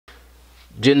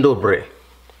Dzień dobry.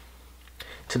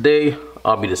 Today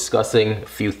I'll be discussing a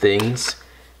few things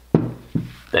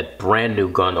that brand new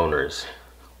gun owners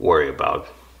worry about.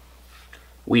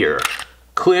 We are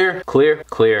clear, clear,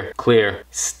 clear, clear,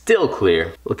 still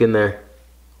clear. Look in there,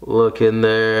 look in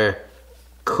there,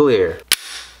 clear.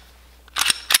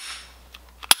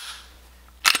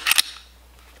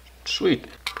 Sweet.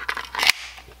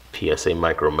 PSA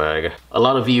Micro Mag. A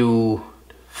lot of you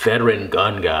veteran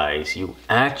gun guys, you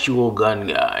actual gun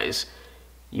guys,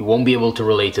 you won't be able to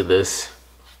relate to this.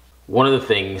 One of the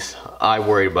things I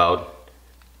worry about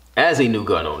as a new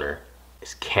gun owner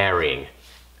is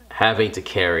having to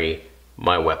carry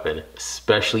my weapon,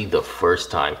 especially the first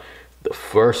time. The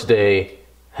first day,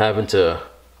 having to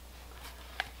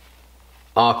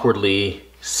awkwardly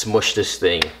smush this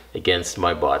thing against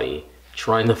my body,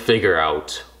 trying to figure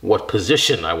out what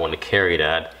position I want to carry it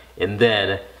at, and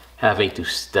then having to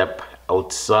step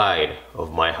outside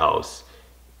of my house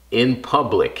in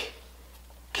public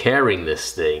carrying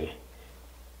this thing.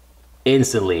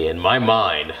 Instantly in my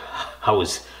mind, I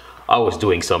was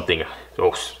doing something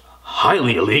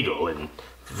highly illegal and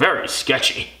very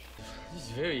sketchy. This is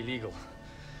very illegal.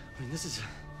 I mean, this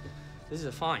is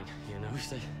a fine, you know, if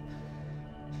they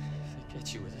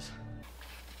get you with this.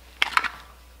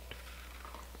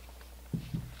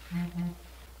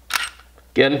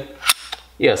 Again,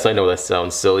 yes, I know that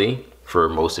sounds silly for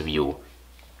most of you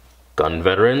gun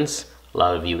veterans, a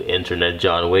lot of you internet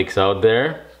John Wicks out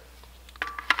there.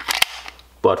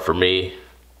 But for me,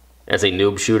 as a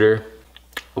noob shooter,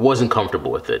 I wasn't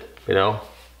comfortable with it, you know?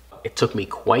 It took me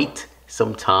quite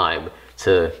some time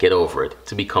to get over it,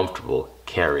 to be comfortable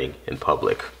carrying in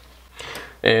public.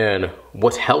 And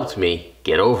what helped me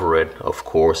get over it, of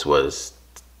course, was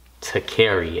to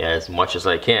carry as much as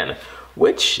I can,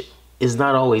 which is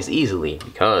not always easily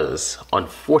because,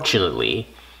 unfortunately,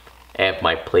 at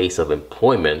my place of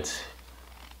employment,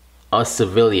 us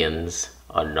civilians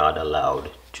are not allowed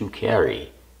to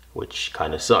carry, which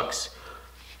kind of sucks.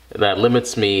 That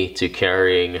limits me to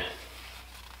carrying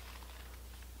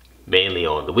mainly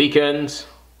on the weekends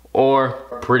or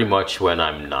pretty much when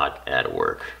I'm not at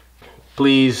work.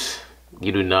 Please,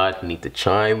 you do not need to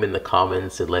chime in the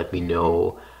comments and let me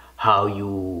know how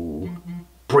you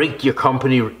break your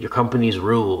company's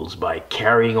rules by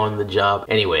carrying on the job.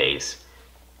 Anyways,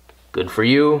 good for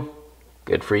you,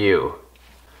 good for you.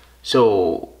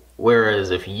 So,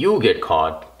 whereas if you get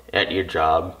caught at your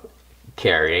job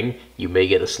carrying, you may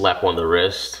get a slap on the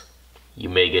wrist, you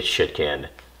may get shit canned.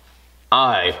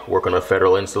 I work on a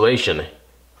federal installation.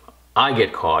 I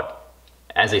get caught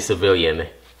as a civilian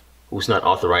who's not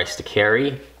authorized to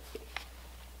carry.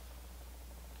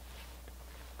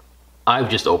 I've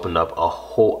just opened up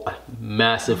a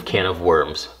massive can of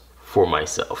worms for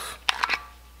myself.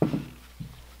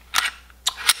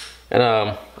 And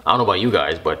I don't know about you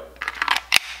guys, but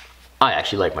I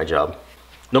actually like my job.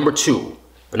 Number two,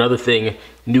 another thing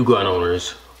new gun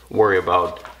owners worry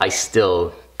about. I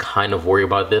still kind of worry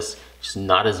about this, just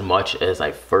not as much as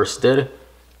I first did,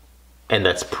 and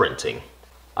that's printing.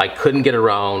 I couldn't get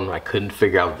around, I couldn't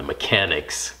figure out the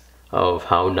mechanics of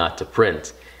how not to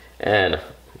print. And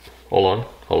hold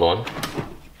on.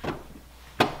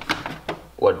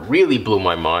 What really blew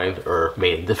my mind, or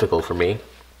made it difficult for me,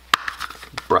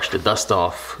 brush the dust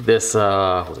off. This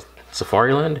was it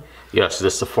Safariland? Yes,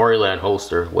 this Safariland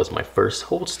holster was my first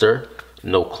holster.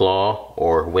 No claw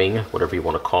or wing, whatever you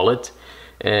want to call it.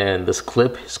 And this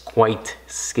clip is quite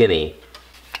skinny.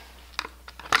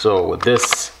 So with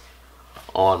this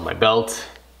on my belt,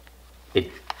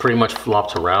 it pretty much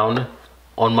flopped around.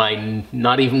 On my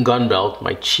not even gun belt,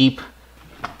 my cheap,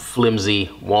 flimsy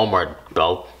Walmart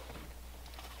belt.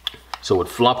 So it would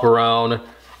flop around,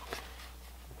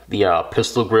 the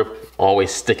pistol grip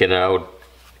always sticking out.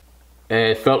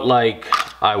 And it felt like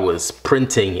I was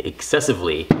printing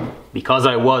excessively because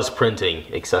I was printing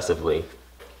excessively.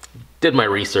 Did my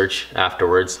research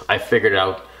afterwards. I figured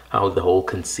out how the whole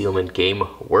concealment game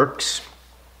works.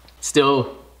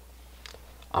 Still,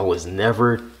 I was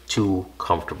never too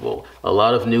comfortable. A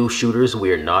lot of new shooters,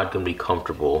 we are not going to be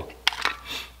comfortable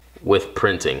with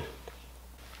printing.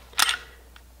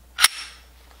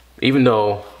 Even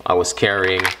though I was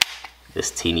carrying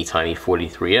this teeny tiny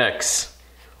 43X,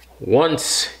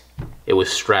 once it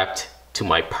was strapped to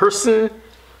my person,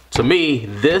 to me,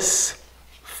 this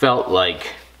felt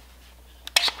like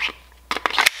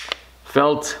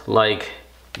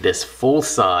this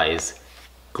full-size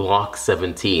Glock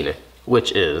 17,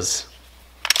 which is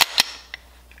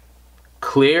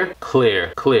clear,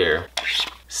 clear, clear,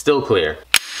 still clear.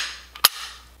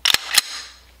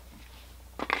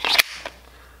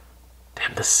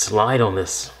 Damn, the slide on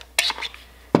this.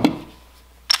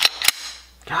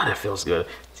 God, it feels good.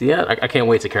 See, yeah, I can't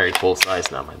wait to carry full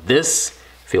size now, man. This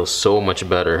feels so much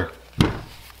better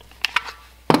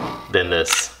than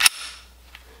this.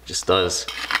 Just does.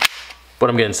 But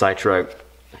I'm getting sidetracked.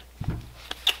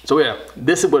 So yeah,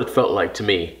 this is what it felt like to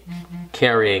me,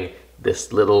 carrying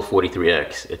this little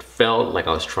 43X. It felt like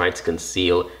I was trying to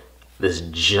conceal this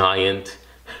giant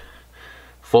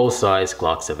full-size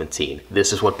Glock 17.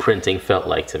 This is what printing felt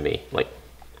like to me. Like,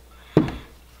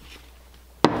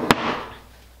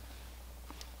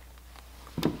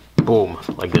 boom,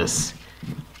 like this.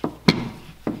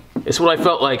 It's what I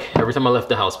felt like every time I left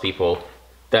the house, people.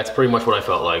 That's pretty much what I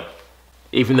felt like.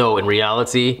 Even though in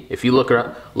reality, if you look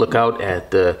out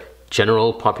at the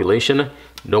general population,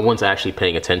 no one's actually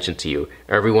paying attention to you.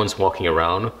 Everyone's walking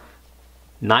around.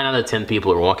 9 out of 10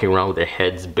 people are walking around with their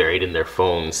heads buried in their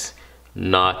phones,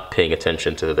 not paying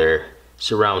attention to their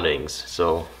surroundings.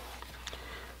 So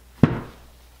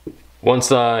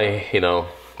once I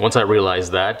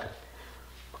realized that,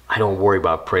 I don't worry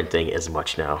about printing as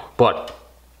much now. But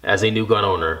as a new gun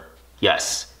owner,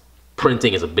 yes,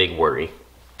 printing is a big worry.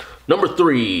 Number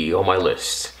 3 on my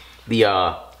list, the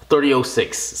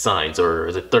 3006 signs, or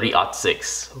is it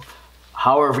 3006?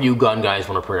 However you gun guys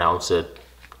want to pronounce it,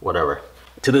 whatever.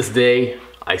 To this day,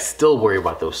 I still worry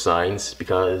about those signs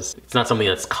because it's not something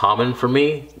that's common for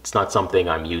me. It's not something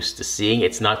I'm used to seeing.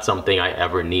 It's not something I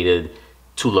ever needed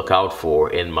to look out for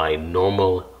in my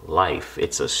normal life.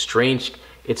 It's a strange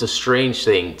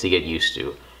thing to get used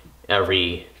to.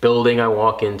 Every building I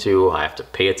walk into, I have to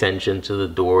pay attention to the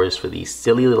doors for these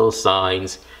silly little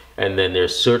signs. And then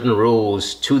there's certain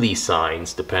rules to these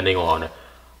signs depending on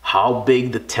how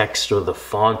big the text or the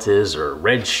font is, or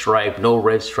red stripe, no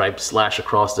red stripe, slash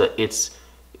across the, it's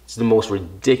the most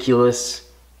ridiculous,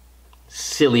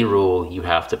 silly rule you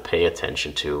have to pay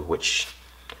attention to, which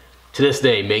to this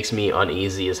day makes me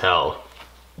uneasy as hell.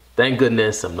 Thank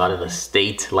goodness I'm not in a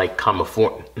state like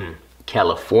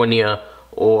California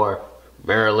or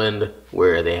Maryland,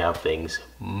 where they have things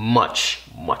much,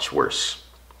 much worse.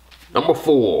 Number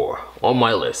 4 on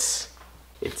my list.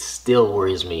 It still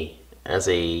worries me as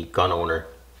a gun owner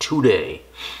today,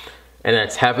 and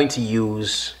that's having to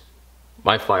use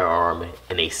my firearm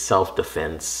in a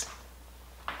self-defense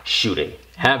shooting.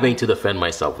 Having to defend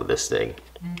myself with this thing.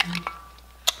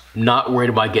 Not worried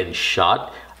about getting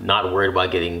shot, not worried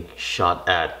about getting shot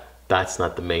at. That's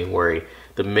not the main worry.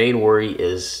 The main worry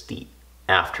is the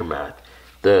aftermath.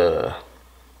 The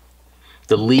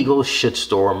legal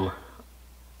shitstorm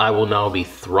I will now be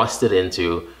thrusted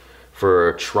into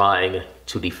for trying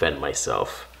to defend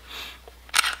myself.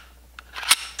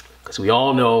 Because we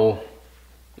all know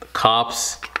the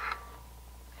cops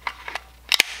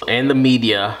and the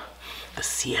media, the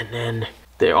CNN,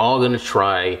 they're all gonna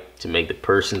try to make the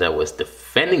person that was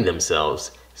defending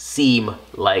themselves seem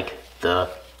like the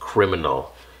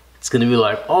criminal. It's gonna be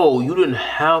like, oh, you didn't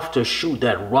have to shoot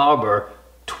that robber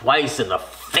twice in the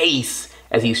face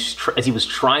as he was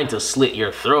trying to slit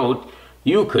your throat.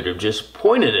 You could have just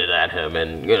pointed it at him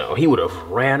and, you know, he would have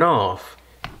ran off.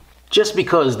 Just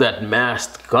because that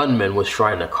masked gunman was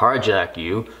trying to carjack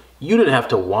you, you didn't have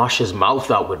to wash his mouth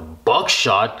out with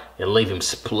buckshot and leave him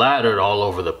splattered all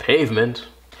over the pavement.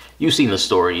 You've seen the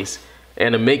stories.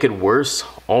 And to make it worse,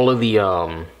 all of the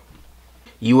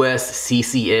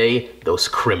USCCA, those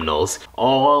criminals,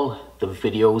 all the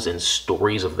videos and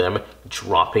stories of them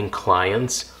dropping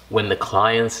clients when the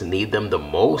clients need them the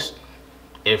most.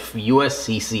 If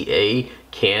USCCA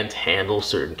can't handle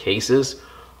certain cases,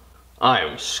 I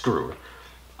am screwed.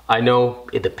 I know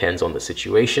it depends on the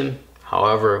situation.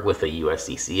 However, with the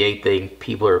USCCA thing,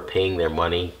 people are paying their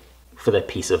money for that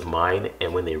peace of mind,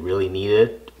 and when they really need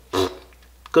it,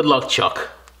 good luck, Chuck.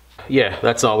 Yeah,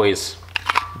 that's always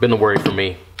been a worry for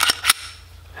me.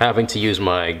 Having to use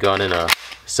my gun in a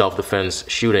self-defense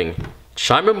shooting.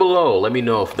 Chime in below, let me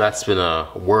know if that's been a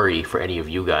worry for any of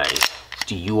you guys.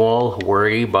 Do you all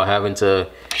worry about having to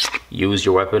use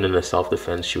your weapon in a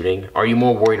self-defense shooting? Are you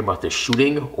more worried about the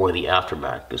shooting or the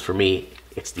aftermath? Because for me,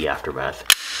 it's the aftermath.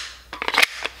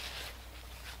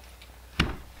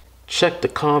 Check the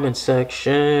comment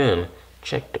section.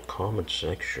 Check the comment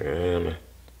section.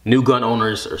 New gun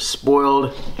owners are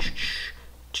spoiled.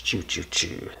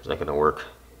 Choo-choo-choo. Is that gonna work?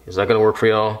 Is that gonna work for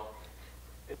y'all?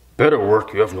 It better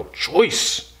work, you have no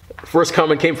choice. First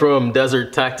comment came from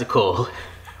Desert Tactical.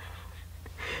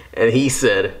 And he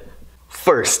said,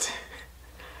 first.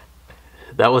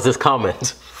 That was his comment.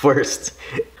 First.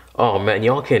 Oh man,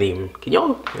 y'all can't even, can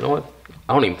y'all, you know what?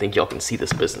 I don't even think y'all can see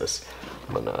this business.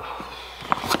 I'm gonna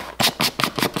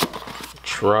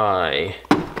try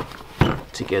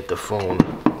to get the phone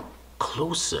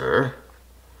closer.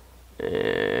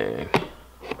 And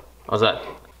how's that?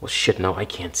 Well, shit, now I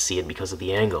can't see it because of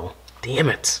the angle. Damn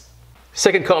it.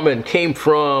 Second comment came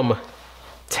from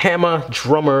Tama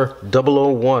Drummer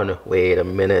 001. Wait a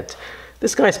minute.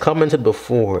 This guy's commented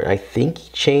before. I think he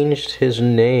changed his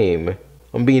name.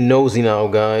 I'm being nosy now,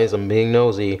 guys. I'm being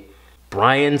nosy.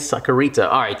 Brian Sacarita.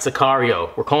 Alright,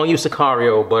 Sicario. We're calling you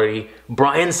Sicario, buddy.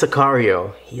 Brian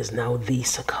Sicario. He is now the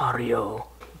Sicario.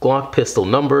 Glock pistol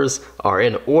numbers are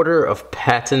in order of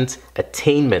patent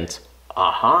attainment.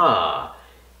 Aha!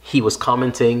 He was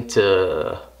commenting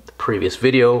to the previous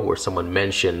video where someone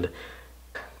mentioned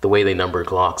the way they number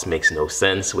Glocks makes no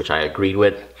sense, which I agreed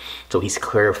with. So he's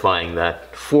clarifying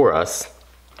that for us.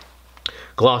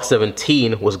 Glock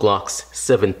 17 was Glock's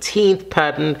 17th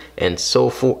patent, and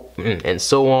so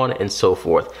on and so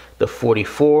forth. The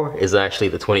 44 is actually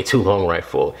the 22 long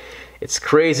rifle. It's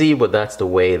crazy, but that's the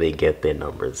way they get their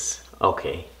numbers.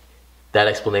 Okay, that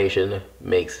explanation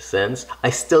makes sense.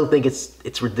 I still think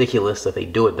it's ridiculous that they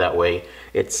do it that way.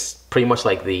 It's pretty much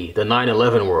like the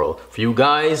 9/11 world. For you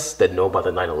guys that know about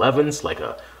the 9/11s, like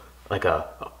a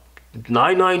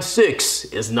 996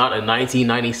 is not a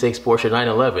 1996 Porsche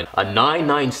 911. A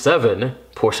 997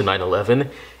 Porsche 911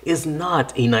 is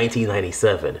not a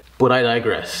 1997. But I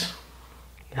digress.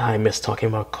 I miss talking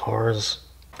about cars.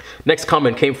 Next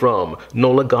comment came from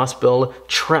Nola Gospel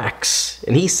Tracks,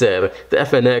 and he said the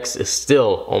FNX is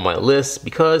still on my list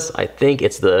because I think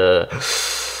it's the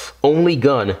only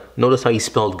gun. Notice how he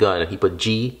spelled gun. He put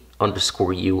G_U_N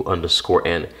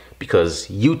because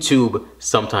YouTube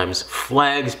sometimes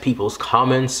flags people's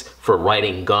comments for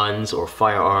writing guns or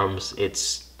firearms.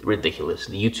 It's ridiculous.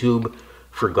 The YouTube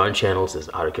for gun channels is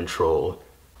out of control.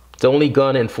 It's the only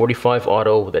gun in 45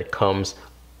 auto that comes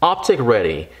optic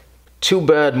ready. Too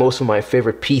bad most of my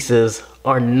favorite pieces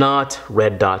are not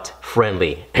red dot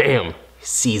friendly.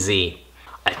 CZ.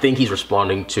 I think he's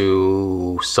responding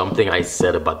to something I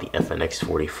said about the FNX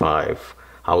 45,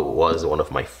 how it was one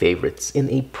of my favorites in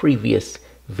a previous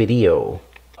video.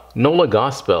 Nola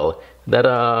Gospel, that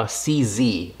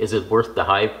CZ, is it worth the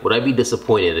hype? Would I be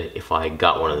disappointed if I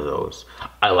got one of those?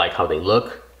 I like how they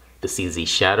look, the CZ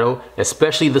Shadow,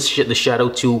 especially the Shadow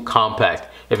 2 Compact.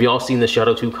 Have you all seen the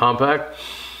Shadow 2 Compact?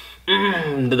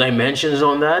 The dimensions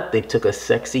on that, they took a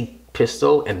sexy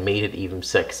pistol and made it even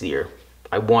sexier.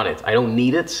 I want it. I don't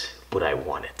need it, but I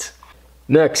want it.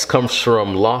 Next comes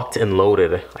from Locked and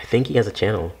Loaded. I think he has a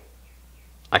channel.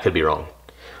 I could be wrong.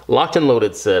 Locked and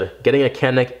Loaded said, getting a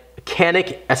Canic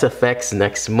SFX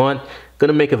next month.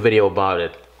 Gonna make a video about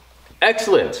it.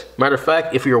 Excellent. Matter of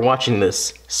fact, if you're watching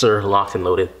this, Sir Locked and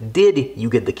Loaded, did you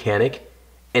get the Canic?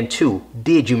 And 2,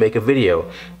 did you make a video?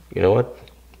 You know what?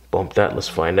 Bump that, let's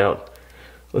find out.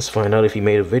 Let's find out if he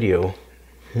made a video.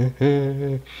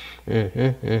 I'm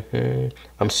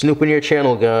snooping your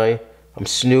channel, guy. I'm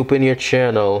snooping your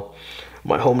channel.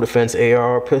 My home defense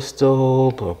AR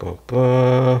pistol.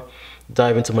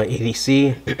 Dive into my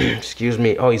ADC. Excuse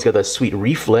me. Oh, he's got that sweet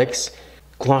reflex.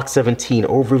 Glock 17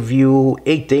 overview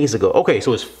 8 days ago. Okay,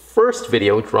 so his first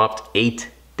video dropped 8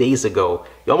 days ago.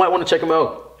 Y'all might want to check him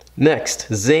out. Next,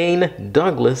 Zane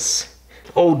Douglas.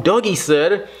 Oh, Dougie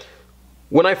said,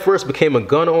 when I first became a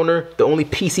gun owner, the only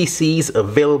PCCs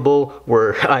available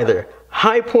were either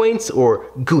High Points or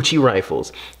Gucci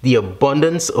rifles. The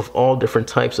abundance of all different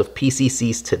types of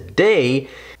PCCs today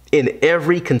in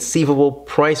every conceivable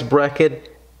price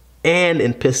bracket and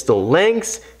in pistol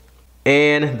lengths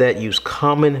and that use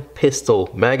common pistol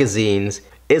magazines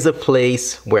is a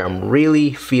place where I'm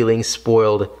really feeling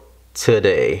spoiled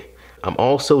today. I'm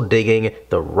also digging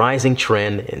the rising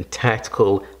trend in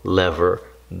tactical lever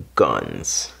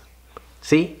guns.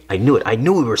 See, I knew it. I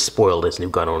knew we were spoiled as new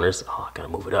gun owners. Oh, I gotta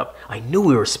move it up. I knew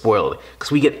we were spoiled because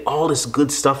we get all this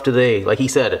good stuff today. Like he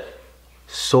said,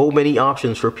 so many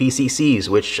options for PCCs,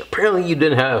 which apparently you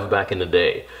didn't have back in the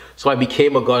day. So I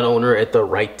became a gun owner at the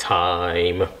right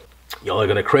time. Y'all are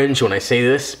gonna cringe when I say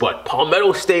this, but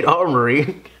Palmetto State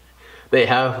Armory, they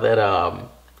have that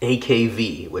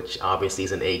AKV, which obviously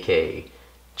is an AK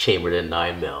chambered in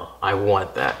 9mm. I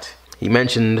want that. He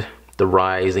mentioned the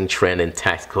rising trend in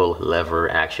tactical lever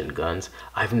action guns.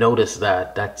 I've noticed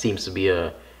that seems to be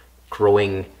a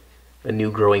new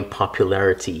growing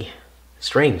popularity.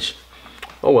 Strange.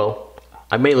 Oh well,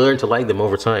 I may learn to like them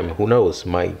over time. Who knows?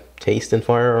 My taste in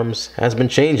firearms has been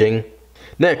changing.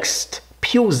 Next,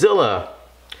 Pewzilla,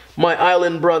 my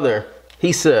island brother.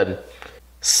 He said,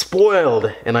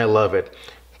 spoiled, and I love it.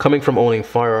 Coming from owning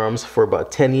firearms for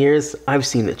about 10 years, I've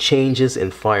seen the changes in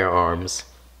firearms.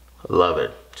 Love it.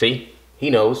 See,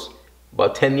 he knows.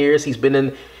 About 10 years, he's been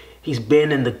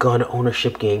in the gun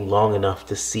ownership game long enough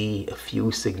to see a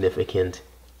few significant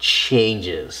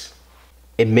changes.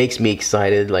 it makes me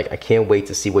excited. Like, I can't wait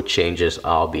to see what changes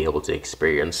I'll be able to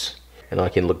experience. And I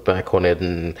can look back on it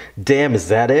and, damn, is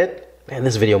that it? Man,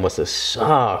 this video must have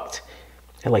sucked.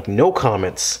 Had like no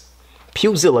comments.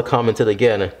 Pewzilla commented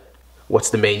again,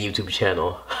 what's the main YouTube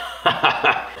channel?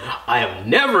 I am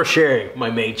never sharing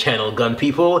my main channel, gun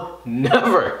people.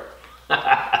 Never.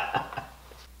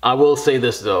 I will say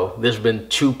this though, there's been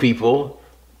 2 people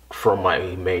from my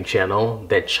main channel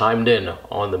that chimed in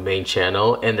on the main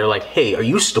channel and they're like, hey, are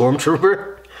you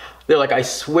Stormtrooper? They're like, I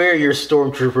swear you're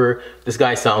Stormtrooper. This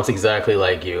guy sounds exactly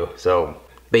like you. So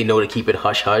they know to keep it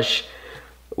hush hush.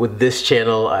 With this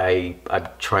channel, I'm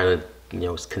trying to, you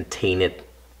know, contain it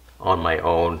on my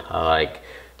own. Like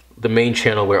the main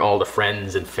channel where all the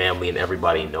friends and family and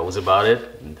everybody knows about it.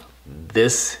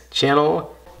 This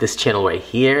channel right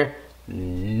here,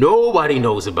 nobody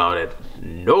knows about it.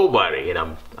 Nobody.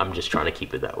 And I'm just trying to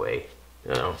keep it that way,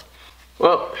 you know.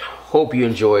 Well, hope you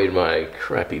enjoyed my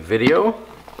crappy video.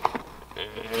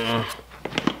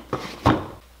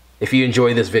 If you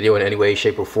enjoyed this video in any way,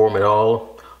 shape, or form at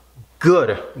all,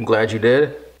 good. I'm glad you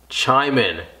did. Chime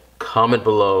in, comment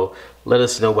below. Let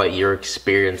us know about your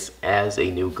experience as a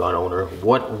new gun owner.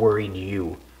 What worried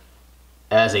you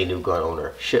as a new gun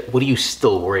owner? Shit, what do you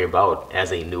still worry about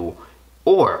as a new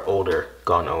or older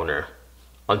gun owner?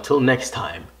 Until next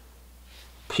time,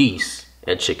 peace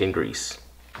and chicken grease.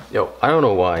 Yo, I don't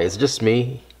know why, it's just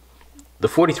me. The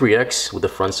 43X with the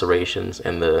front serrations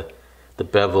and the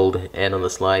beveled end on the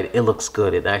slide, it looks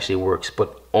good, it actually works.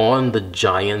 But on the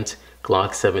giant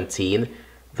Glock 17,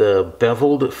 the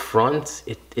beveled front,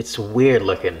 it's weird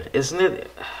looking, isn't it?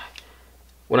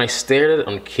 When I stared at it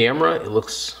on camera, it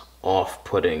looks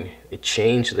off-putting. It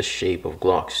changed the shape of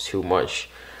Glocks too much.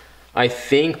 I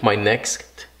think my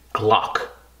next Glock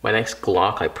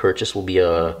I purchase will be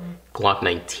a Glock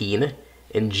 19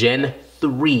 in Gen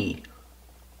 3.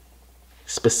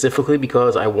 Specifically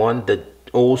because I want the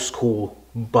old school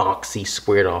boxy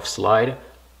squared off slide.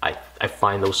 I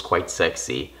find those quite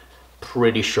sexy.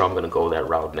 Pretty sure I'm gonna go that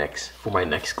route next for my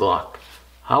next Glock.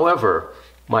 However,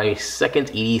 my second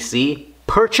EDC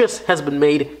purchase has been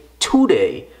made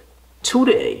today.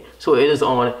 So it is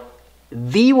on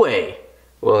the way.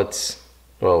 Well,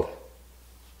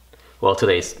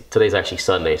 today's actually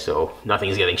Sunday, so nothing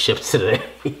is getting shipped today.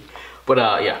 But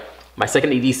yeah. My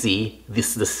second EDC, the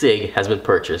SIG, has been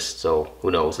purchased, so who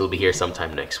knows, it'll be here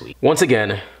sometime next week. Once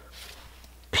again,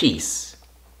 peace.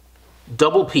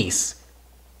 Double peace.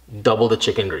 Double the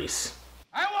chicken grease.